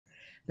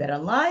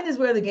BetOnline is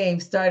where the game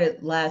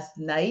started last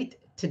night,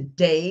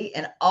 today,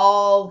 and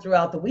all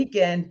throughout the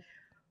weekend.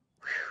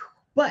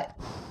 But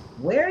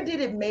where did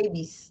it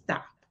maybe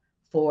stop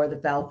for the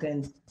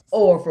Falcons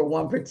or for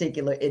one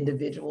particular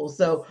individual?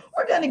 So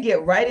we're going to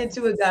get right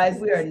into it, guys.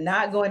 We are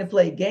not going to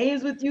play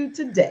games with you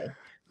today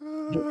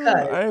because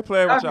I ain't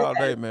playing with Jarvis y'all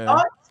has today, man.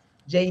 thoughts,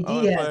 JD I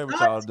ain't has playing with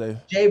y'all thoughts, today.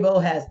 J-Bo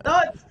has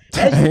thoughts.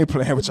 As I you ain't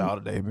playing with know, y'all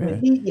today,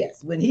 when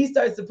man. he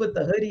starts to put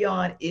the hoodie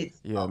on, it's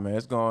Yeah, man,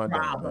 it's going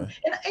down, problem.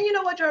 man. And you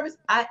know what, Jarvis?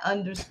 I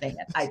understand.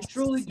 I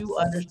truly do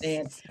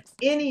understand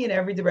any and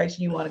every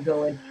direction you want to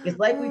go in. It's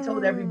like we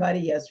told everybody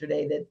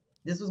yesterday that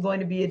this was going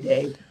to be a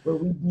day where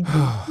we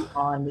debrief you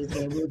on this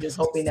game. We were just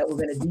hoping that we're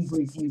going to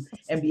debrief you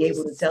and be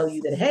able to tell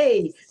you that,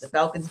 hey, the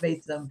Falcons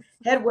made some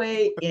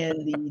headway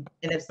in the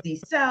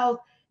NFC South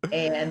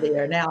and they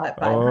are now at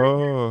 500.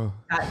 Oh,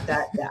 Dot,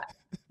 dot, dot.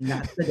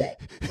 Not today.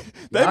 You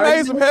they already made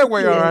know some what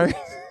headway, all this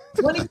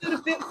is. right.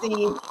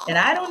 22-15, and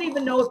I don't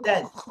even know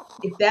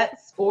if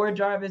that score,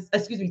 Jarvis,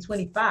 excuse me,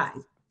 25-15. I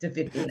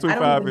don't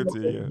 25, even know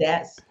 15, if yeah.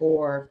 that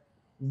score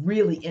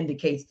really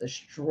indicates the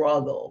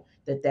struggle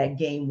that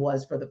game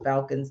was for the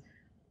Falcons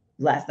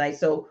last night.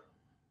 So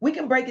we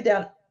can break it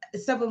down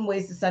 7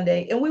 ways to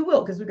Sunday, and we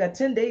will because we got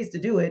 10 days to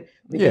do it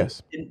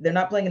because Yes. they're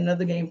not playing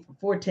another game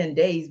for 10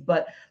 days.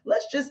 But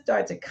let's just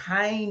start to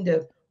kind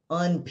of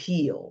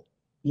unpeel,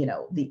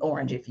 the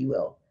orange, if you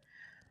will.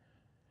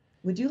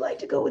 Would you like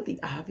to go with the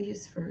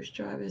obvious first,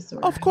 Jarvis,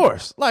 or Of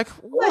course. Like,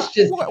 let's what,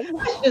 just what,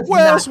 let's just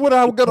where knock else would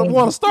I the gonna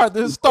want to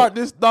game. start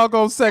this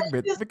doggone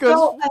segment? Just Because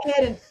go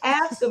ahead and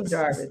ask them,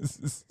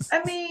 Jarvis.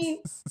 I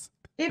mean,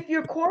 if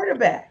your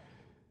quarterback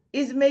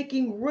is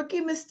making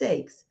rookie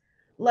mistakes,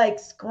 like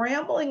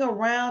scrambling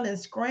around and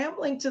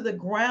scrambling to the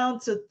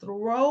ground to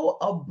throw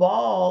a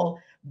ball,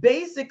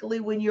 basically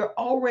when you're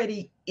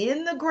already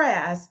in the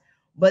grass,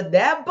 but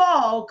that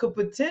ball could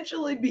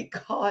potentially be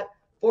caught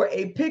for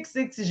a pick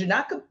six, because you're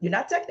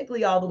not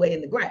technically all the way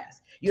in the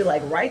grass. You're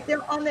like right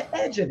there on the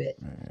edge of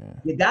it. man,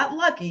 You got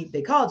lucky;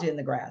 they called you in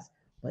the grass,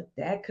 but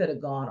that could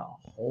have gone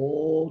a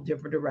whole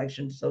different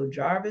direction. So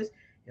Jarvis,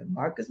 if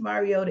Marcus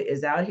Mariota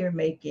is out here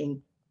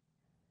making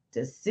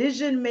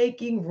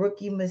decision-making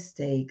rookie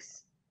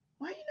mistakes,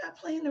 why are you not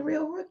playing the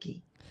real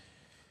rookie?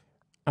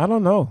 I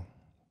don't know.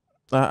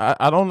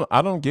 I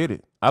don't get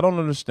it. I don't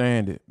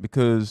understand it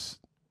because,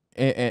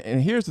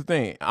 and here's the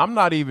thing. I'm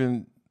not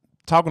even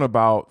talking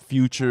about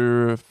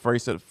future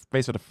face of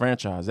the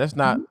franchise.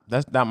 Mhm.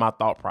 That's not my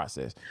thought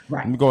process. Let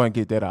Right. me go ahead and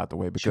get that out the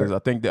way because Sure. I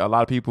think that a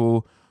lot of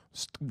people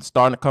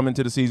starting to come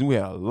into the season. We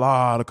had a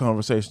lot of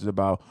conversations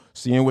about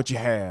seeing what you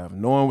have,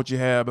 knowing what you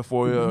have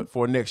before Mhm.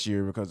 for next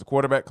year because the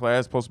quarterback class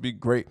is supposed to be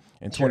great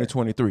in Sure.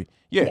 2023.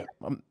 Yeah,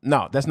 Yeah.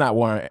 no, that's not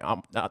where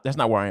that's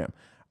not where I am.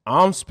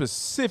 I'm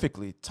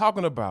specifically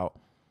talking about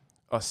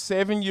a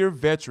 7-year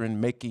veteran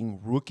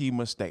making rookie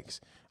mistakes.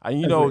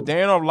 Agree.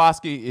 Dan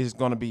Orlovsky is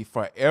going to be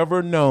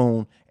forever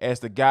known as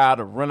the guy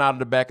to run out of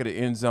the back of the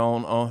end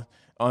zone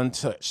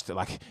untouched.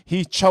 Like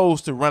he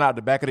chose to run out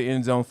the back of the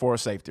end zone for a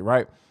safety,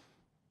 right?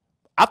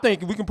 I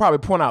think we can probably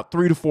point out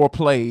 3 to 4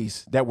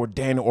 plays that were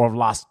Dan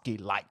Orlovsky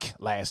like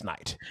last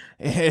night.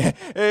 And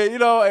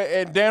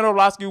Dan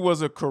Orlovsky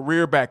was a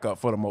career backup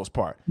for the most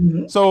part.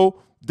 Mhm. So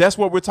that's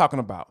what we're talking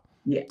about.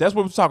 Yeah. That's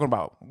what we're talking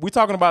about. We're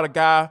talking about a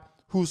guy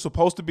who's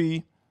supposed to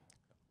be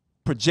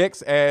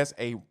projects as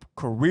a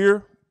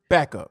career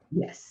backup.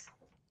 Yes.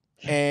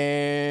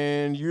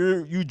 And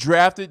you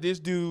drafted this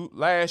dude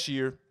last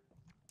year,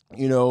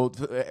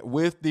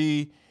 with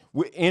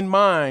in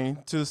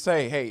mind to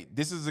say, hey,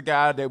 this is a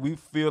guy that we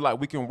feel like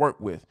we can work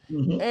with.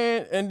 Mhm.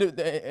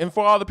 And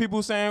for all the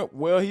people saying,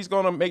 well, he's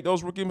going to make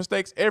those rookie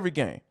mistakes every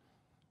game.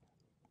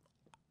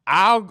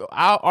 I'll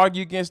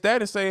argue against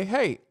that and say,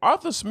 hey,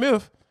 Arthur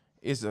Smith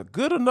is a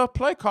good enough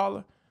play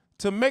caller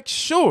to make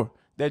sure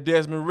that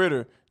Desmond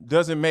Ridder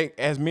doesn't make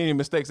as many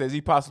mistakes as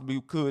he possibly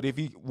could if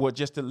he were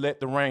just to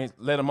let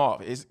him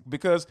off. It's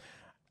because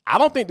I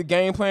don't think the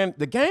game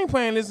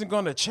plan isn't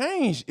going to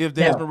change if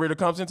No. Desmond Ridder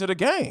comes into the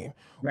game.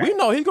 We Right.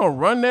 know he's going to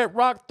run that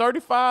rock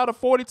 35 to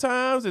 40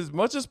 times as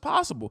much as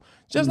possible,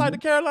 just like the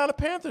Mhm. Carolina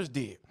Panthers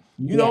did.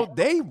 Yeah.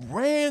 They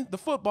ran the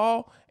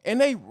football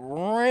and they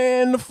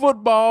ran the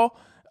football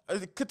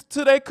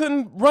till they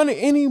couldn't run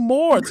it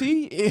anymore.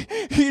 You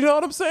know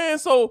what I'm saying?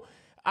 So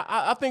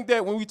I think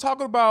that when we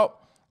talking about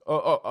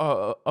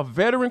a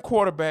veteran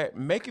quarterback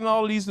making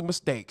all these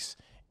mistakes,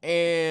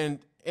 and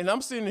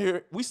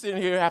we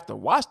sitting here have to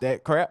watch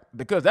that crap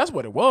because that's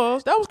what it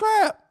was. That was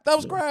crap. That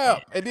was Yeah.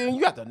 crap. And then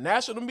you got the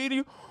national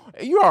media,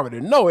 and you already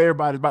know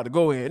everybody's about to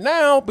go in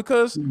now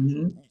because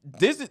Mhm.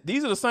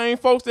 these are the same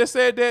folks that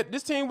said that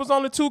this team was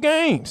only 2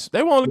 games.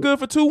 They were only good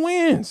for 2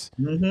 wins.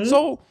 Mhm.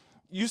 So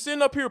you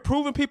sitting up here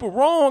proving people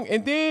wrong,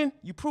 and then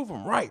you prove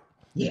them right.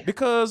 Yeah.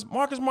 Because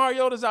Marcus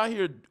Mariota's out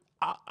here.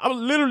 I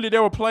literally,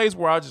 there were plays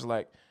where I was just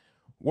like,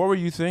 what were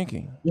you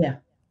thinking? Yeah.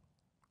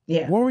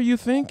 Yeah. What were you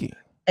thinking?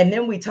 And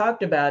then we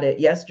talked about it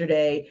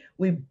yesterday.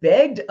 We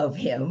begged of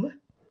him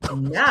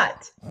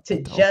not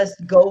to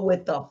just go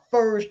with the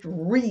first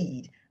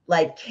read.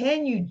 Like,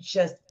 can you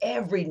just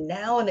every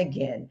now and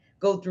again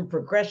go through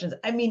progressions.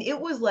 I mean, it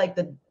was like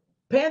the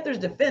Panthers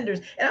defenders,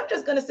 and I'm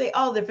just going to say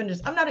all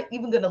defenders. I'm not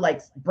even going to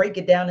like break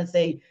it down and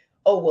say,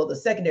 oh, well, the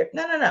secondary.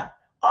 No, no, no.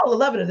 All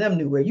 11 of them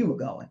knew where you were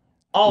going. Right.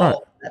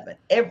 All 11,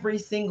 every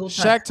single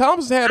time. Shaq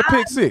Thompson had a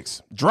pick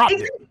six. Dropped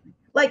it.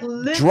 Like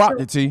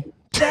Dropped it, T.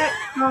 Shaq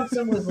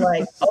Thompson was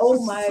like,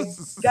 oh my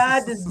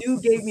God, this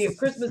dude gave me a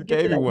Christmas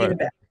gift and I gave it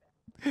back.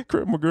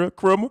 Crimmer girl,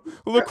 Crimmer.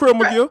 A little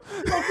Crimmer gift.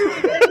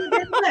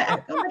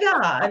 Oh my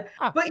God.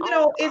 But you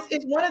know,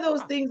 it's one of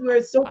those things where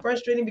it's so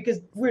frustrating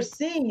because we're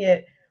seeing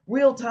it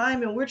real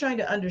time and we're trying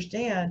to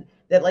understand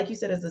that, like you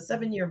said, as a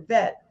 7-year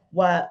vet,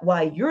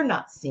 why you're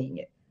not seeing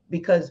it,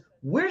 because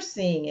we're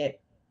seeing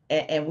it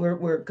and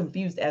we're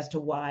confused as to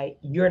why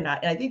you're not.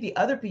 And I think the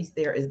other piece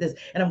there is this,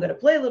 and I'm going to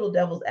play a little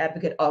devil's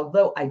advocate,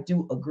 although I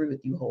do agree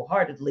with you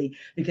wholeheartedly,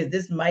 because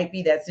this might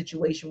be that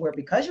situation where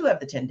because you have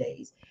the 10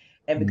 days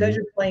and because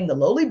you're playing the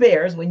lowly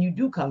Bears when you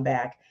do come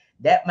back,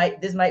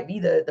 this might be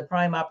the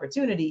prime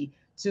opportunity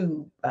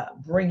to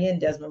bring in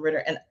Desmond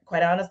Ridder. And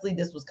quite honestly,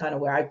 this was kind of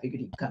where I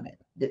figured he'd come in.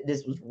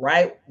 This was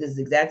right. This is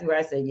exactly where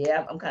I said,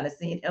 yeah, I'm kind of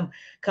seeing him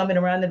coming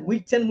around the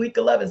week 10, week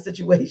 11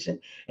 situation.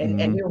 And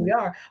here we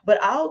are. But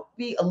I'll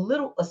be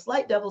a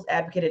slight devil's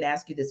advocate and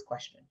ask you this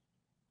question.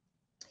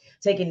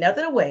 Taking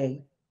nothing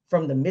away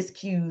from the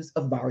miscues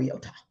of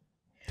Mariota,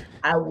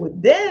 I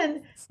would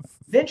then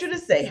venture to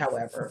say,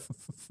 however,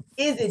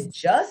 is it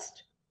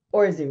just,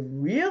 or is it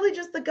really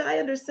just the guy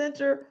under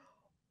center,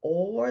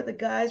 or the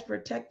guys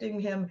protecting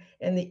him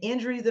and the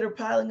injuries that are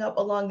piling up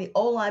along the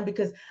O-line?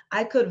 Because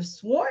I could have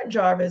sworn,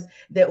 Jarvis,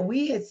 that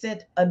we had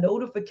sent a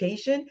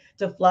notification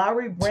to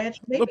Flowery Branch,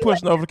 maybe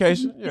push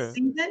notification,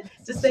 season,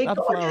 to say,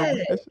 go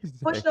ahead,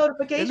 push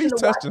notification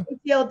to watch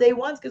ATL day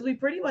ones, because we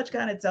pretty much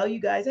kind of tell you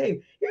guys,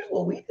 hey, here's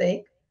what we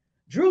think.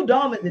 Drew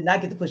Dahlman did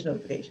not get the push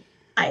notification.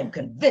 I am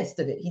convinced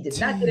of it. He did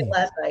not get it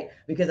last night,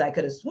 because I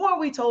could have sworn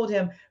we told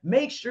him,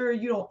 make sure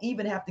you don't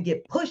even have to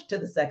get pushed to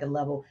the second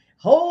level.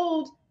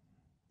 Hold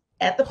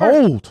at the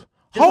first.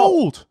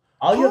 Hold.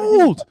 All you have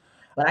to do.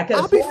 But I could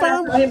have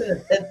sworn I him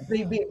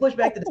being pushed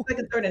back to the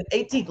second, third, and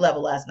 18th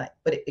level last night.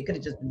 But it could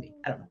have just been me.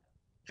 I don't know.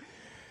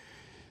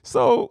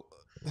 So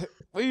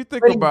when you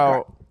think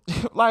about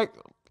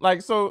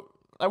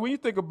when you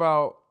think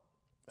about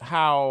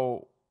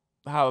how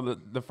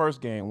the first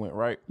game went,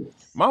 right?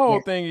 My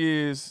whole thing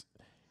is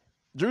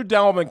Drew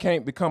Dalman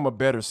can't become a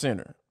better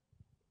center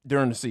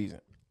during the season.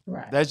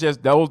 Right. Those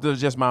are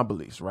just my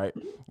beliefs, right?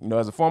 You know,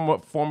 as a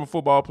former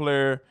football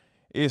player,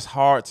 it's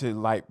hard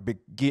to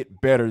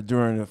get better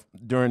during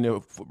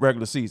the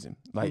regular season.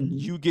 Like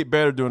you get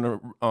better during the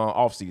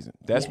off season.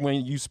 That's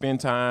when you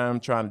spend time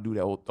trying to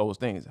do those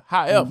things.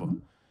 However,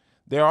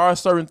 there are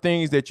certain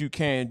things that you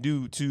can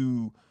do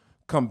to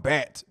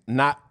combat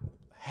not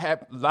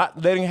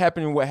letting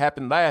happen what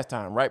happened last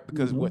time, right?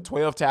 Because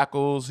 12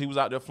 tackles, he was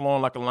out there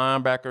flowing like a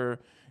linebacker.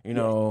 You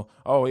know,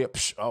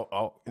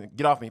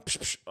 get off me.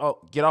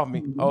 Get off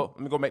me. Let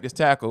me go make this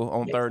tackle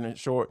on third and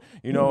short.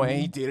 You know, and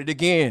he did it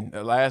again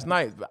last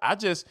night. I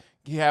just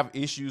have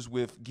issues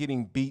with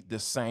getting beat the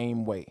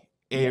same way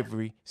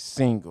every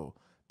single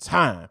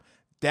time.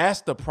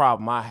 That's the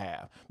problem I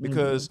have,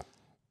 because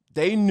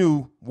they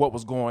knew what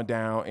was going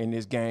down in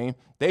this game.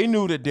 They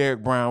knew that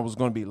Derrick Brown was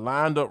going to be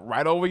lined up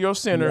right over your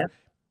center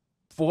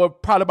for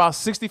probably about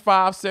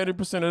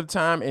 65-70% of the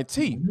time. And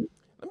let me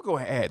go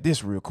ahead and add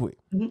this real quick.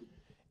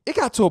 It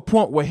got to a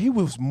point where he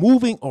was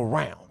moving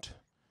around.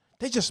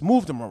 They just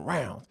moved him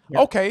around.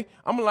 Okay,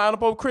 I'm going to line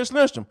up over Chris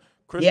Lindstrom.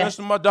 Chris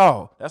Lindstrom, my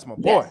dog. That's my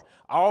boy.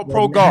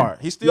 All-pro guard.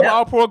 He's still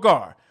all-pro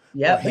guard.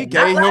 He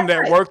gave him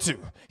that work, too.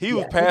 He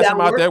was passing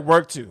out that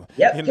work, too.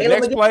 In the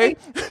next play,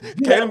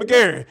 Caleb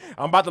McGarry,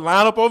 I'm about to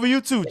line up over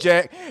you, too,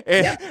 Jack.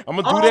 And I'm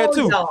going to do that,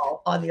 too.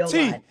 On the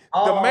O-line.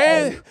 The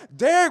man,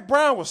 Derrick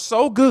Brown was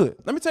so good.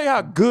 Let me tell you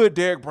how good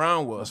Derrick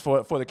Brown was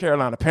for the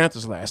Carolina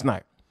Panthers last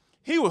night.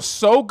 He was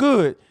so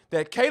good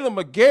that Caleb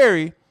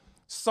McGarry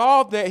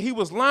saw that he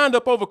was lined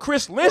up over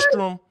Chris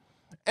Lindstrom,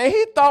 and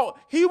he thought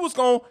he was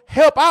going to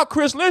help out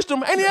Chris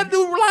Lindstrom, and he had to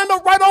do lined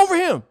up right over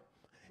him.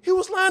 He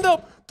was lined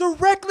up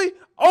directly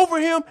over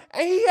him,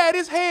 and he had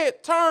his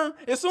head turned.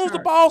 As soon as the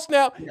ball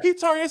snapped, he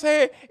turned his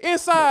head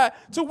inside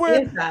to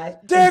where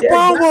Derrick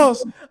Brown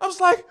was. I was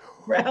like,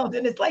 Brown,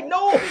 and it's like,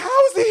 no.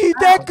 How is he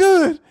that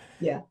good?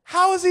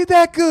 How is he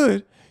that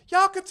good?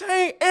 Y'all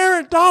contain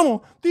Aaron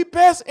Donald, the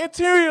best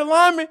interior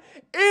lineman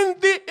in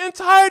the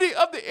entirety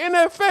of the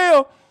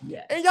NFL.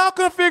 And y'all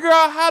couldn't figure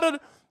out how to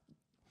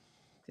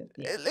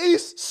at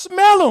least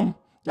smell him.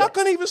 Y'all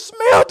couldn't even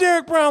smell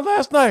Derrick Brown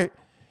last night.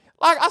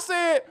 Like I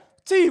said,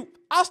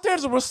 our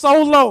standards were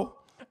so low.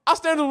 Our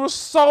standards were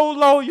so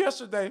low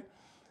yesterday.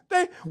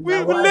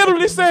 We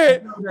literally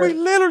said,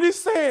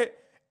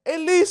 at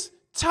least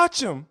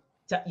touch him.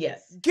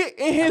 Get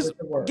in his,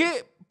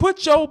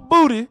 put your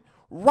booty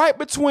right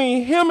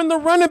between him and the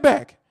running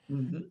back,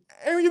 and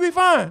you'll be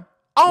fine.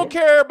 I don't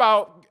care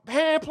about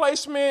hand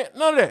placement,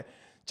 none of that.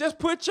 Just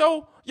put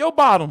your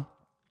bottom,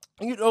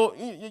 your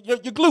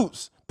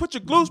glutes. Put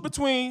your glutes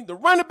between the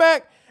running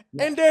back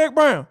and Derrick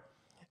Brown.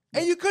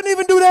 And you couldn't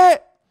even do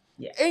that.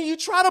 And you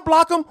try to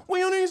block him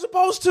when you ain't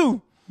supposed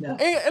to. No.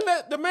 and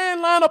let the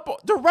man line up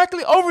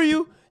directly over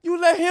you. You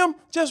let him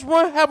just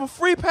run, have a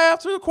free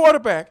pass to the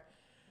quarterback.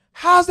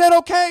 How's that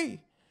okay?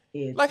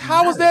 It's Like,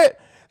 how is not. that?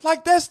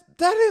 Like, that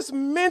is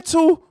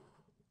mental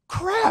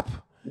crap.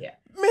 Yeah.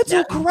 Mental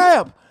Now,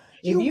 crap. if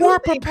You you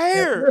weren't think that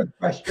prepared. we're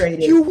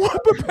frustrated, You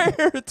weren't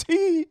prepared,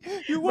 T.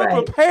 You weren't right?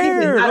 We did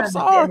prepared. not I'm understand the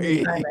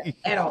sorry. assignment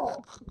at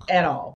all. At all.